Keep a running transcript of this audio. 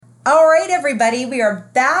All right, everybody, we are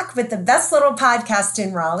back with the best little podcast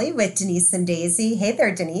in Raleigh with Denise and Daisy. Hey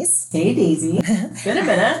there, Denise. Hey, Daisy. It's been a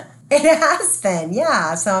minute. It has been,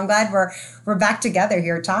 yeah. So I'm glad we're back together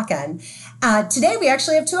here talking. Today, we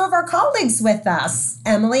actually have two of our colleagues with us,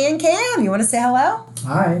 Emily and Kam. You want to say hello?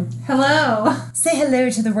 Hi. Hello. Say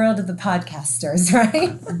hello to the world of the podcasters,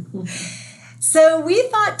 right? So we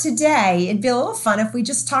thought today it'd be a little fun if we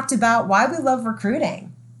just talked about why we love recruiting.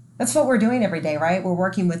 That's what we're doing every day, right? We're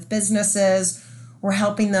working with businesses. We're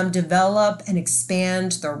helping them develop and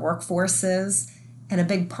expand their workforces. And a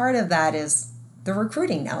big part of that is the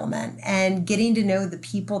recruiting element and getting to know the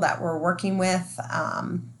people that we're working with,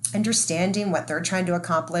 understanding what they're trying to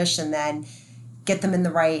accomplish, and then get them in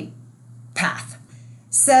the right path.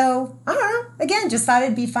 So, I don't know. Again, just thought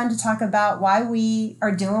it'd be fun to talk about why we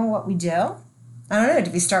are doing what we do. I don't know.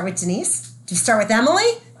 Did we start with Denise? Did we start with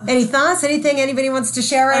Emily? Any thoughts? Anything anybody wants to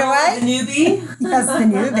share right away? The newbie? Yes, the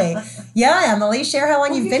newbie. Yeah, Emily, share how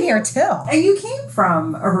long you've been here, too. And you came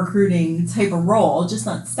from a recruiting type of role, just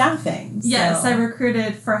not staffing. Yes, I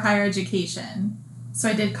recruited for higher education. So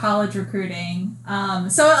I did college recruiting.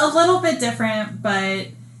 So a little bit different, but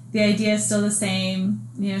the idea is still the same.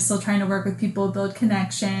 You know, still trying to work with people, build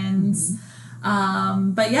connections.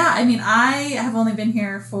 Mm-hmm. But yeah, I mean, I have only been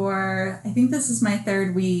here for, I think this is my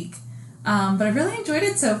third week. But I really enjoyed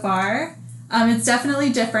it so far. It's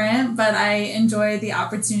definitely different, but I enjoy the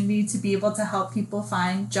opportunity to be able to help people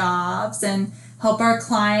find jobs and help our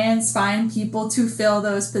clients find people to fill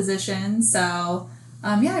those positions. So,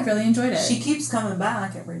 yeah, I really enjoyed it. She keeps coming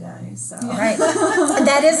back every day. So. Right.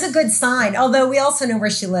 That is a good sign. Although we also know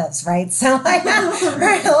where she lives, right? So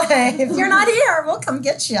if you're not here, we'll come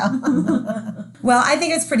get you. Well, I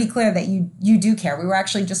think it's pretty clear that you do care. We were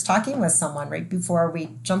actually just talking with someone right before we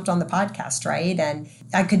jumped on the podcast, right? And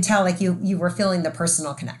I could tell like you were feeling the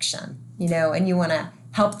personal connection, you know, and you want to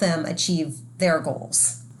help them achieve their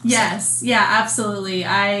goals. Yes. Yeah, absolutely.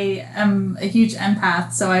 I am a huge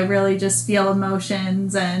empath, so I really just feel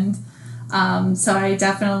emotions, and so I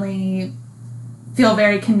definitely feel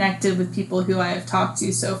very connected with people who I have talked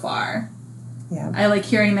to so far. Yeah. I like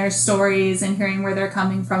hearing their stories and hearing where they're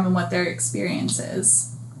coming from and what their experience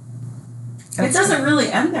is. It doesn't really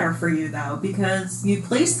end there for you, though, because you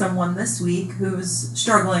placed someone this week who's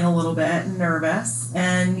struggling a little bit and nervous,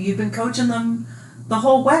 and you've been coaching them the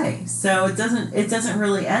whole way. So it doesn't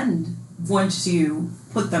really end once you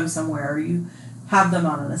put them somewhere. You have them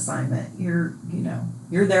on an assignment. You're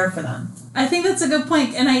there for them. I think that's a good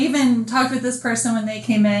point. And I even talked with this person when they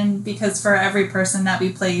came in, because for every person that we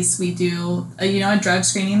place, we do a drug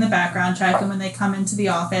screening, the background check, and when they come into the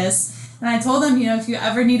office. And I told them, if you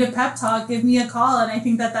ever need a pep talk, give me a call. And I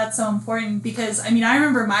think that that's so important because, I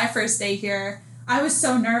remember my first day here, I was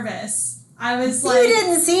so nervous. I was like... You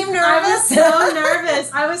didn't seem nervous.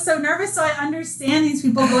 I was so nervous. So I understand these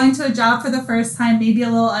people going to a job for the first time, maybe a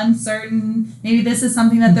little uncertain. Maybe this is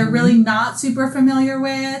something that they're really not super familiar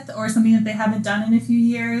with or something that they haven't done in a few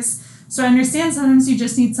years. So I understand sometimes you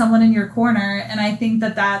just need someone in your corner. And I think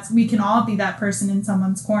that we can all be that person in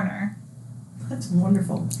someone's corner. That's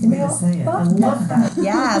wonderful. Way to say it. I love that.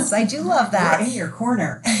 Yes, I do love that. You're in your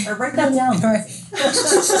corner. Write that down.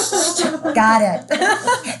 Got it.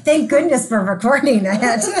 Thank goodness for recording it.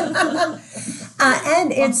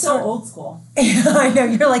 And it's so old school. I know,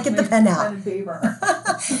 you're like, get the pen out. Pen and paper.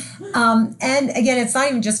 And again, it's not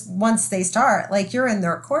even just once they start, like you're in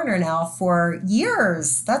their corner now for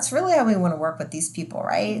years. That's really how we want to work with these people,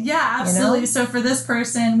 right? Yeah, absolutely. So for this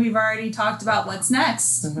person, we've already talked about what's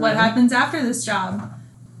next. Mm-hmm. What happens after this job?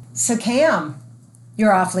 So Kam,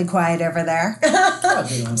 you're awfully quiet over there.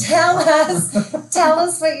 Tell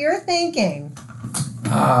us what you're thinking.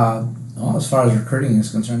 Well, as far as recruiting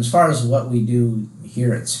is concerned, as far as what we do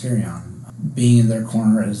here at Spirion, being in their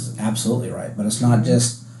corner is absolutely right. But it's not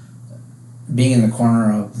just being in the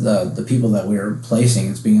corner of the people that we're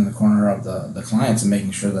placing, it's being in the corner of the clients and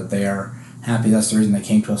making sure that they are happy. That's the reason they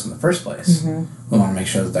came to us in the first place. Mm-hmm. We want to make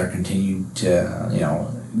sure that they're continuing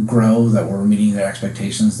to, grow, that we're meeting their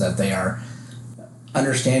expectations, that they are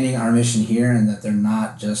understanding our mission here, and that they're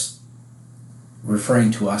not just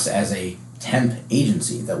referring to us as a temp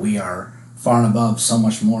agency, that we are far and above so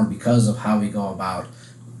much more because of how we go about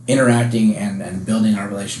interacting and building our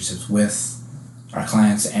relationships with our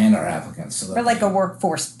clients and our applicants. So We're like a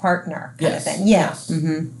workforce partner kind of thing. Yeah. Yes.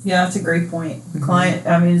 Mm-hmm. Yeah, that's a great point. Client,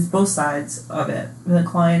 it's both sides of it, the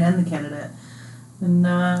client and the candidate. And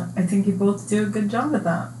I think you both do a good job at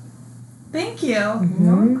that. Thank you. Mm-hmm.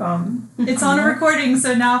 You're welcome. It's on a recording,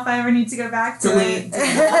 so now if I ever need to go back to Delete.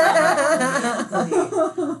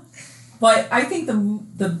 But I think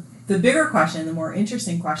the bigger question, the more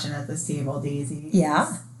interesting question at this table, Daisy, Yeah.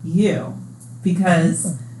 is you,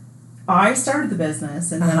 because I started the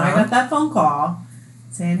business and then I got that phone call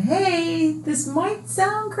saying, "Hey, this might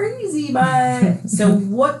sound crazy, but..." So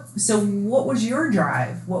what was your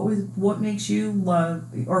drive? What makes you love,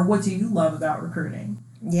 or what do you love about recruiting?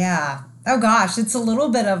 Yeah. Oh gosh, it's a little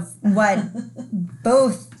bit of what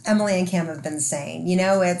both Emily and Kam have been saying. You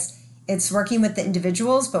know, it's working with the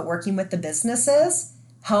individuals, but working with the businesses,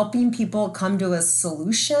 helping people come to a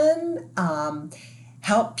solution,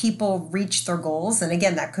 help people reach their goals. And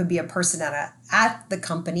again, that could be a person at the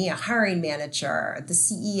company, a hiring manager, the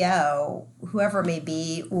CEO, whoever it may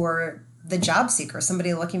be, or the job seeker,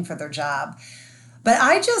 somebody looking for their job. But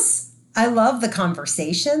I love the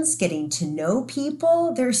conversations, getting to know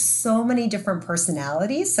people. There's so many different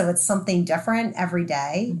personalities, so it's something different every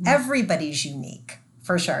day. Mm-hmm. Everybody's unique,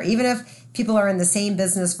 for sure. Even if people are in the same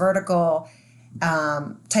business vertical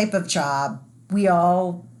type of job, we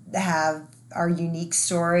all have our unique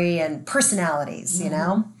story and personalities, you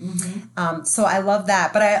know? Mm-hmm. So I love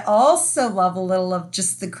that. But I also love a little of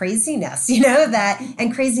just the craziness, you know,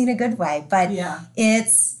 and crazy in a good way. But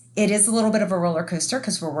it is a little bit of a roller coaster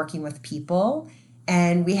because we're working with people,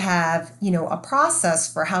 and we have, you know, a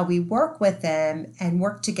process for how we work with them and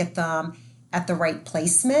work to get them at the right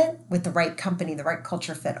placement with the right company, the right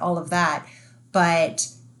culture fit, all of that. But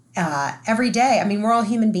every day, I mean, we're all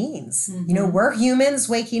human beings. Mm-hmm. You know, we're humans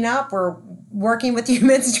waking up, we're working with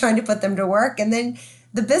humans, trying to put them to work, and then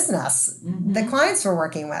the business, the clients we're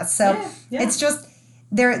working with. So it's just,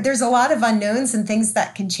 there's a lot of unknowns and things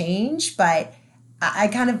that can change, but I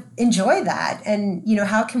kind of enjoy that. And, you know,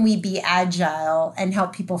 how can we be agile and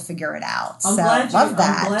help people figure it out? I'm glad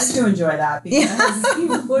you enjoy that, because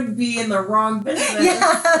you would be in the wrong business.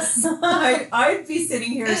 Yes. I'd be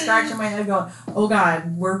sitting here scratching my head going, oh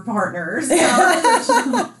God, we're partners.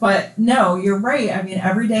 But no, you're right. I mean,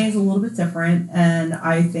 every day is a little bit different. And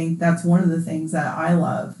I think that's one of the things that I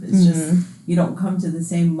love. It's just, you don't come to the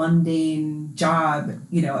same mundane job,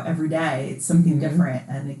 you know, every day. It's something different,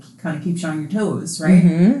 and it kind of keeps you on your toes, right?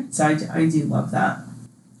 Mm-hmm. So I do love that.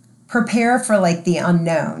 Prepare for like the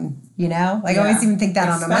unknown, you know? Like I always even think that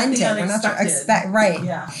on a Monday. We're not sure. Right.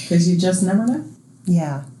 Yeah. Because you just never know.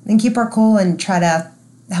 Yeah. And keep our cool and try to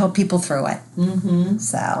help people through it. Mm-hmm.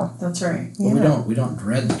 So that's right. Well, we don't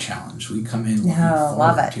dread the challenge. We come in looking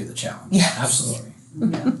forward to the challenge. Yes.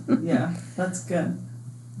 Absolutely. Yeah. That's good.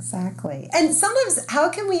 Exactly. And sometimes how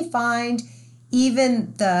can we find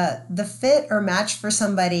even the fit or match for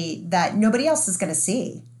somebody that nobody else is going to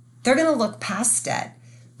see? They're going to look past it,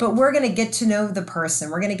 but we're going to get to know the person.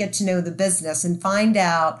 We're going to get to know the business and find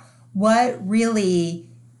out what really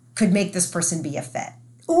could make this person be a fit,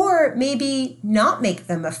 or maybe not make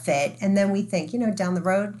them a fit. And then we think, you know, down the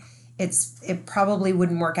road, it probably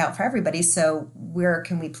wouldn't work out for everybody. So where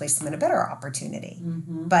can we place them in a better opportunity?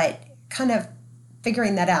 Mm-hmm. But kind of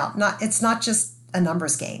figuring that out. It's not just a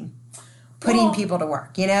numbers game. Putting people to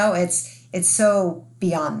work, you know, it's so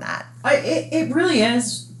beyond that. It really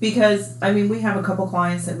is, because I mean, we have a couple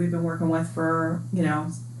clients that we've been working with for, you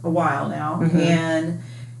know, a while now, and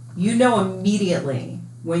you know immediately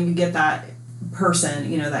when you get that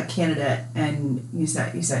person, you know, that candidate, and you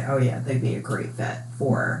say, oh yeah, they'd be a great fit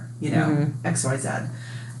for, you know, XYZ.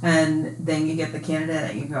 And then you get the candidate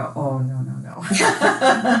and you go, oh, no.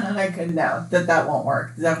 I could know that won't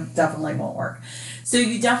work. That definitely won't work. So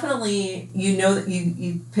you definitely, you know, that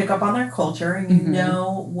you pick up on their culture, and you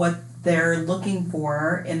know what they're looking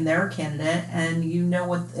for in their candidate, and you know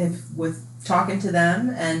with talking to them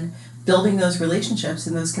and building those relationships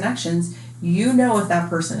and those connections, you know if that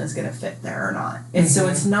person is going to fit there or not. And so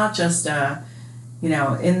it's not just you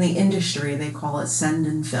know, in the industry they call it send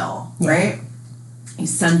and fill, right? You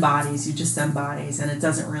send bodies, you just send bodies, and it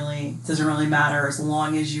doesn't really matter as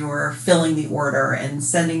long as you're filling the order and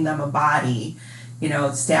sending them a body. You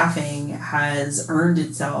know, staffing has earned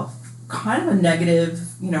itself kind of a negative,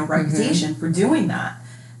 you know, reputation for doing that.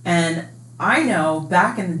 And I know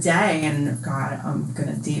back in the day, and God, I'm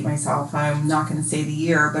going to date myself, I'm not going to say the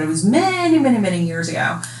year, but it was many, many, many years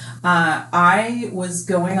ago. I was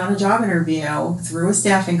going on a job interview through a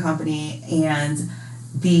staffing company, and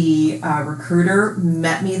the recruiter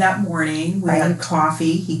met me that morning. We had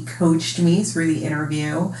coffee. He coached me through the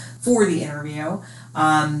interview, for the interview.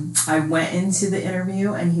 I went into the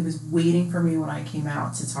interview, and he was waiting for me when I came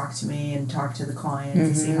out to talk to me and talk to the client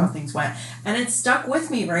to see how things went. And it stuck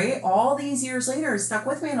with me, right? All these years later, it stuck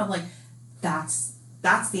with me, and I'm like, that's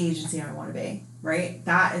the agency I want to be, right?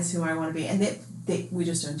 That is who I want to be. And we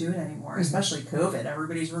just don't do it anymore, especially COVID.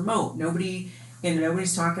 Everybody's remote.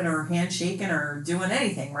 Nobody's talking or handshaking or doing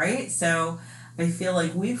anything, right? So I feel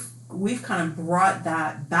like we've we've kind of brought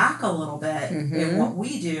that back a little bit in what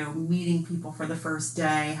we do, meeting people for the first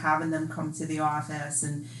day, having them come to the office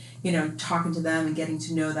and, you know, talking to them and getting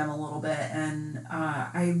to know them a little bit. And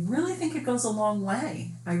I really think it goes a long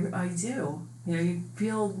way. I do. You know,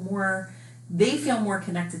 they feel more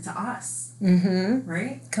connected to us.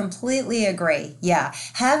 Right? Completely agree. Yeah.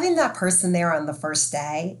 Having that person there on the first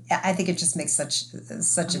day, I think it just makes such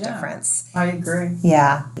a difference. I agree.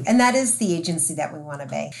 Yeah. And that is the agency that we want to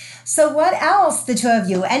be. So what else, the two of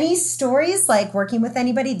you? Any stories like working with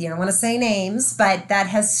anybody, you don't want to say names, but that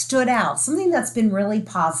has stood out? Something that's been really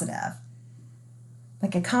positive?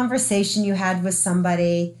 Like a conversation you had with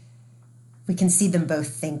somebody. We can see them both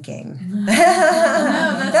thinking.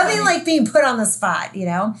 Nothing like being put on the spot, you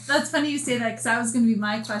know? That's funny you say that because that was going to be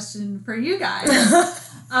my question for you guys.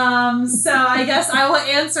 So I guess I will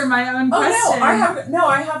answer my own question.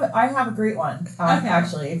 I have a great one. Okay.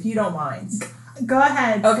 Actually, if you don't mind. Go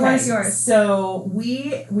ahead. Okay. Where's yours? So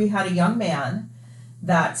we had a young man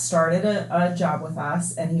that started a job with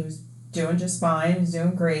us, and he was doing just fine. He was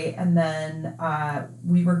doing great, and then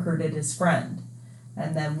we recruited his friend.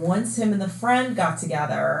 And then once him and the friend got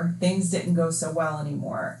together, things didn't go so well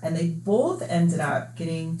anymore. And they both ended up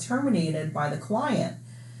getting terminated by the client.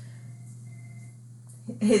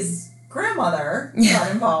 His grandmother got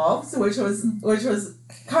involved, which was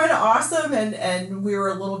kind of awesome, and we were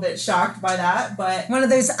a little bit shocked by that. But one of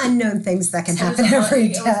those unknown things that can happen every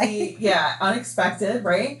day. Unexpected,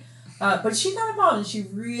 right? But she got involved, and she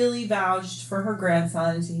really vouched for her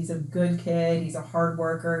grandson. He's a good kid. He's a hard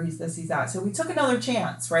worker. He's this, he's that. So we took another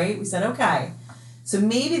chance, right? We said, okay, so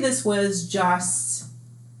maybe this was just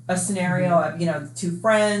a scenario of, you know, the two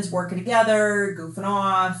friends working together, goofing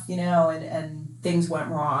off, you know, and things went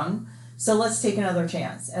wrong. So let's take another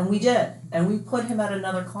chance. And we did. And we put him at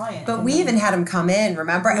another client. But we even had him come in,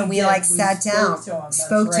 remember? And we sat down,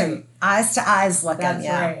 spoke to him, eyes to eyes looking. That's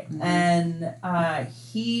right. Mm-hmm. And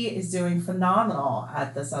he is doing phenomenal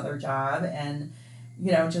at this other job. And,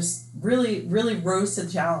 you know, just really, really rose to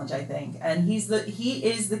the challenge, I think. And he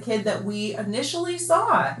is the kid that we initially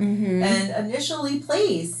saw and initially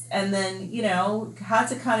placed. And then, you know, had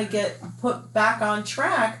to kind of get put back on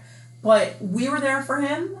track. But we were there for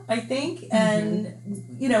him, I think,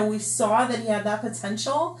 and, you know, we saw that he had that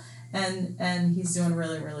potential, and he's doing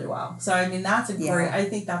really, really well. So, I mean, I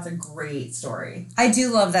think that's a great story. I do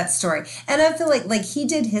love that story. And I feel like he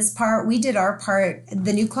did his part, we did our part,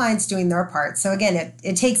 the new client's doing their part. So, again,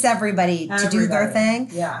 it takes everybody to do their thing.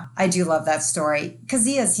 Yeah. I do love that story, because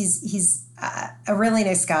he's a really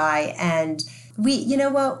nice guy, and you know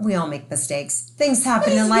what? We all make mistakes. Things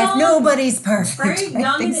happen in life. Nobody's perfect. Right?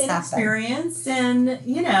 Young and inexperienced, and,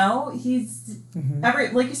 you know, he's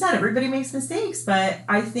like you said, everybody makes mistakes. But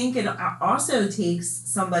I think it also takes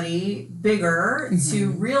somebody bigger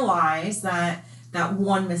to realize that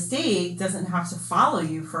one mistake doesn't have to follow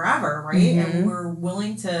you forever, right? And we're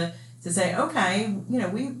willing to say, okay, you know,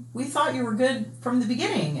 we thought you were good from the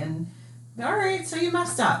beginning, and all right, so you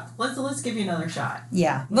messed up. Let's give you another shot.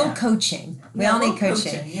 Yeah, a little coaching. We all need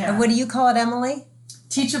coaching. And what do you call it, Emily?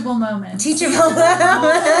 Teachable moments. Teachable moments.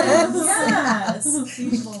 Yes.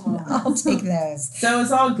 Teachable moments. I'll take those. So it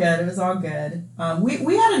was all good.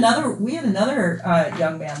 We had another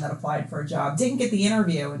young man that applied for a job. Didn't get the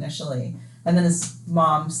interview initially, and then his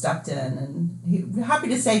mom stepped in, and happy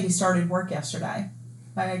to say he started work yesterday.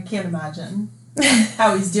 I can't imagine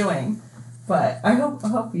how he's doing. But I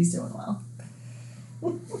hope he's doing well.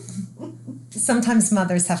 Sometimes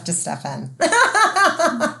mothers have to step in.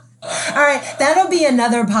 All right, that'll be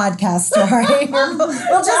another podcast story.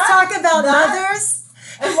 We'll just talk about mothers.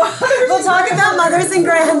 We'll talk about mothers and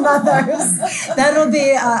grandmothers. That'll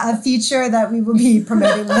be a feature that we will be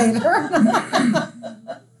promoting later.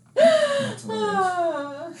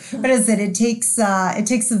 What is it? It takes a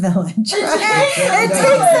village. Right? It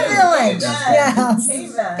takes a village. Yes.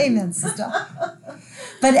 Amen, sister.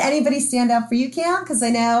 But anybody stand out for you, Kam? Because I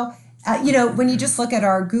know, you know, when you just look at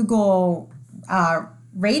our Google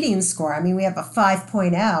rating score, I mean, we have a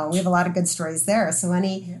 5.0. We have a lot of good stories there. So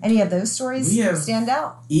any of those stories stand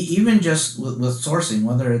out? Even just with sourcing,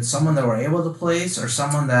 whether it's someone that we're able to place or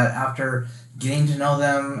someone that after getting to know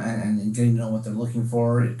them and getting to know what they're looking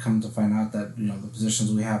for, it comes to find out that, you know, the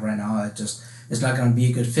positions we have right now, it's not going to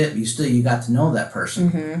be a good fit, but you got to know that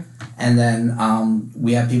person. And then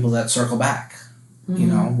we have people that circle back. You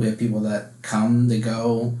know, we have people that come, they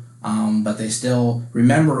go, but they still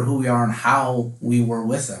remember who we are and how we were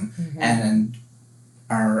with them, and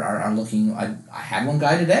are looking. I had one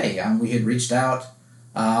guy today. We had reached out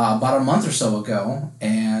about a month or so ago,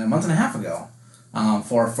 and a month and a half ago,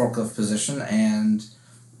 for a forklift position, and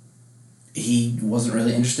he wasn't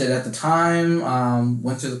really interested at the time,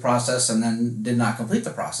 went through the process and then did not complete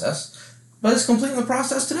the process, but is completing the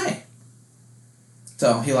process today.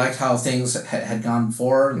 So he liked how things had gone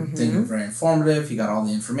before. Things were very informative. He got all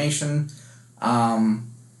the information. And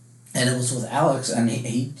it was with Alex, and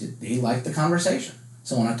he liked the conversation.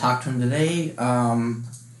 So when I talked to him today,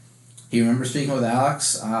 he remembers speaking with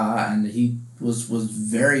Alex, and he was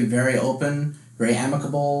very, very open, very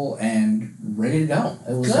amicable, and ready to go.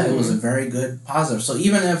 It was a very good positive. So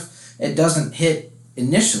even if it doesn't hit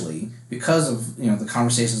initially, because of the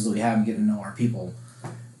conversations that we have and getting to know our people,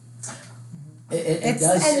 it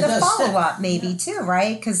does. And the follow up stick. maybe too,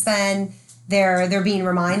 right? Because then they're being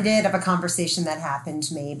reminded of a conversation that happened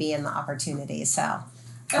maybe in the opportunity. So.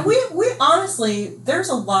 And we honestly, there's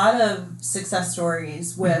a lot of success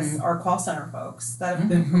stories with our call center folks that have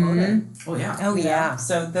been promoted. Oh yeah. Oh yeah.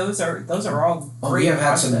 So those are all great. We have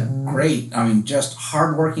had positive. some great, just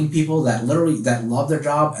hardworking people that love their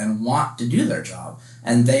job and want to do their job,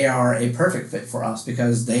 and they are a perfect fit for us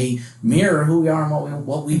because they mirror who we are and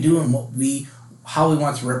what we do and how we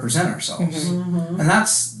want to represent ourselves. And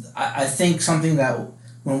that's, I think, something that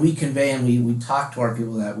when we convey and we talk to our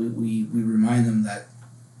people, that we remind them that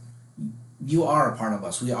you are a part of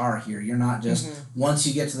us. We are here. You're not just, once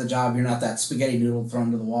you get to the job, you're not that spaghetti noodle thrown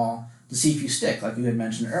to the wall to see if you stick, like you had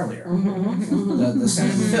mentioned earlier. The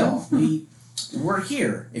sense of fill. We're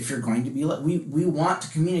here if you're going to be, we want to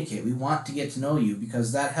communicate. We want to get to know you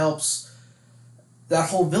because that helps, that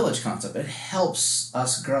whole village concept, it helps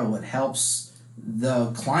us grow. It helps the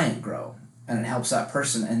client grow. And it helps that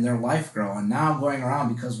person and their life grow. And now going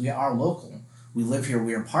around, because we are local, we live here,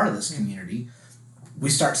 we are part of this community, we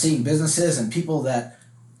start seeing businesses and people that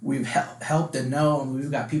we've helped and know, and we've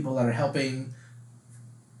got people that are helping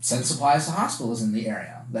send supplies to hospitals in the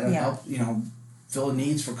area that have helped, fill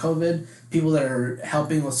needs for COVID, people that are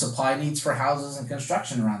helping with supply needs for houses and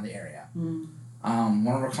construction around the area. One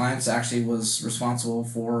of our clients actually was responsible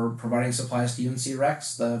for providing supplies to UNC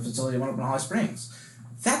Rex, the facility that went up in Holly Springs.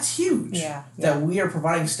 That's huge. That we are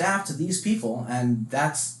providing staff to these people, and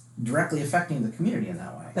that's directly affecting the community in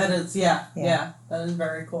that way. That is, that is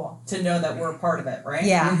very cool to know that we're a part of it, right?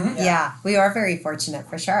 Yeah, we are very fortunate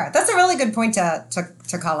for sure. That's a really good point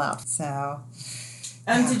to call out. So,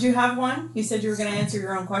 did you have one? You said you were going to answer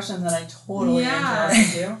your own question that I totally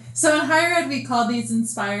interrupted you. So in higher ed, we call these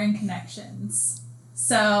inspiring connections.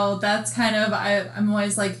 So that's kind of, I'm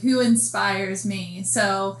always like, who inspires me?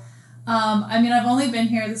 So, I've only been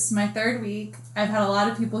here, this is my 3rd week. I've had a lot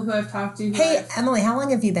of people who I've talked to. Emily, how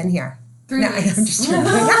long have you been here? 3 weeks. I'm just kidding.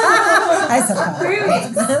 I said 3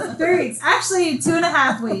 weeks. 3 weeks. Actually,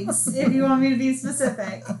 2.5 weeks, if you want me to be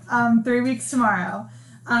specific. 3 weeks tomorrow.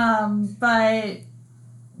 But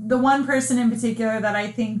the one person in particular that I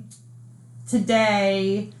think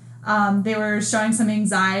today, they were showing some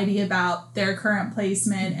anxiety about their current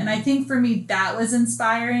placement. And I think for me, that was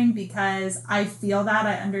inspiring because I feel that,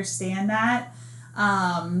 I understand that.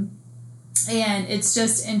 And it's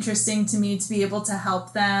just interesting to me to be able to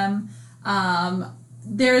help them.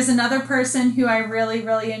 There's another person who I really,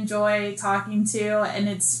 really enjoy talking to, and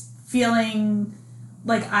it's feeling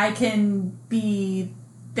like I can be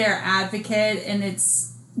their advocate, and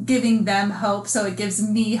it's giving them hope, so it gives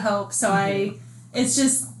me hope. So it's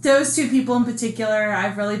just those two people in particular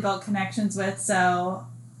I've really built connections with, so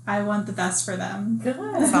I want the best for them. Good.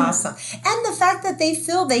 That's awesome. And the fact that they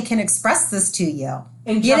feel they can express this to you.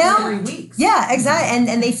 In just 3 weeks. Yeah,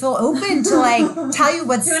 exactly. And they feel open to tell you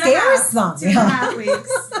what scares them. 2.5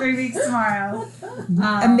 weeks. 3 weeks tomorrow.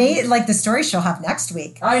 Like the story she'll have next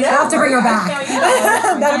week. I know. I'll have to bring her back.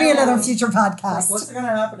 That'll be another future Like, podcast. what's going to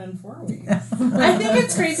happen in 4 weeks? I think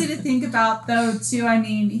it's crazy to think about, though, too.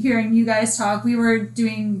 Hearing you guys talk, we were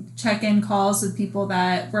doing check-in calls with people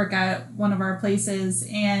that work at one of our places,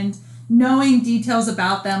 and knowing details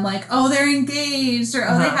about them, like, oh, they're engaged, or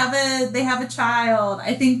they have a child.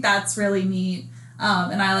 I think that's really neat.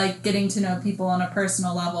 And I like getting to know people on a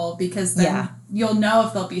personal level, because then you'll know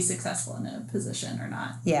if they'll be successful in a position or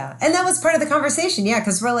not. Yeah. And that was part of the conversation. Yeah.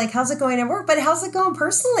 Because we're like, how's it going at work? But how's it going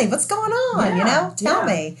personally? What's going on? Tell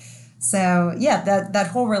me. So that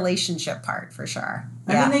whole relationship part for sure.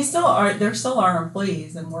 I mean, they're still our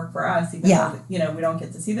employees and work for us, even though, we don't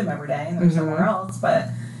get to see them every day and they're somewhere else, but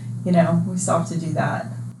we still have to do that.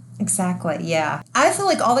 Exactly. Yeah. I feel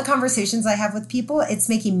like all the conversations I have with people, it's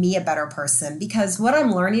making me a better person, because what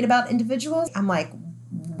I'm learning about individuals, I'm like,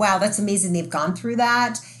 wow, that's amazing. They've gone through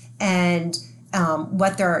that, and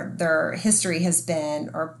what their history has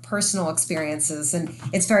been, or personal experiences. And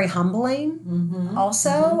it's very humbling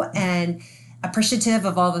also. And appreciative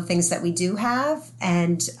of all the things that we do have,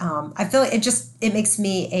 and I feel like it makes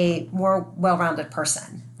me a more well-rounded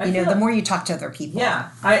person. The more you talk to other people. Yeah,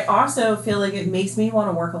 I also feel like it makes me want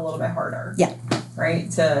to work a little bit harder. Yeah, right,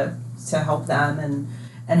 to help them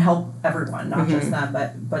and help everyone, not just them,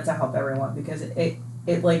 but to help everyone, because it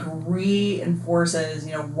like reinforces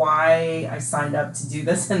why I signed up to do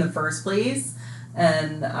this in the first place,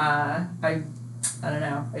 and I don't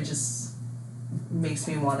know, it just makes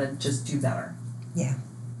me want to just do better. Yeah.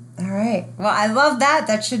 All right. Well, I love that.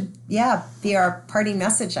 That should, be our party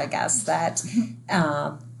message, I guess, that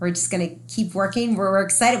we're just going to keep working. We're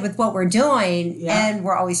excited with what we're doing, and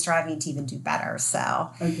we're always striving to even do better. So,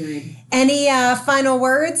 agreed. Any final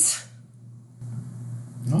words?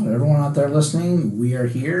 No, everyone out there listening, we are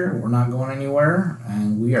here. We're not going anywhere,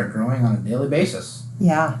 and we are growing on a daily basis.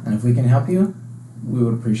 Yeah. And if we can help you, we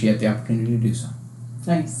would appreciate the opportunity to do so.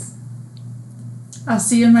 Nice. I'll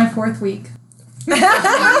see you in my 4th week.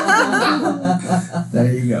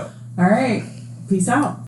 There you go. All right. Peace out.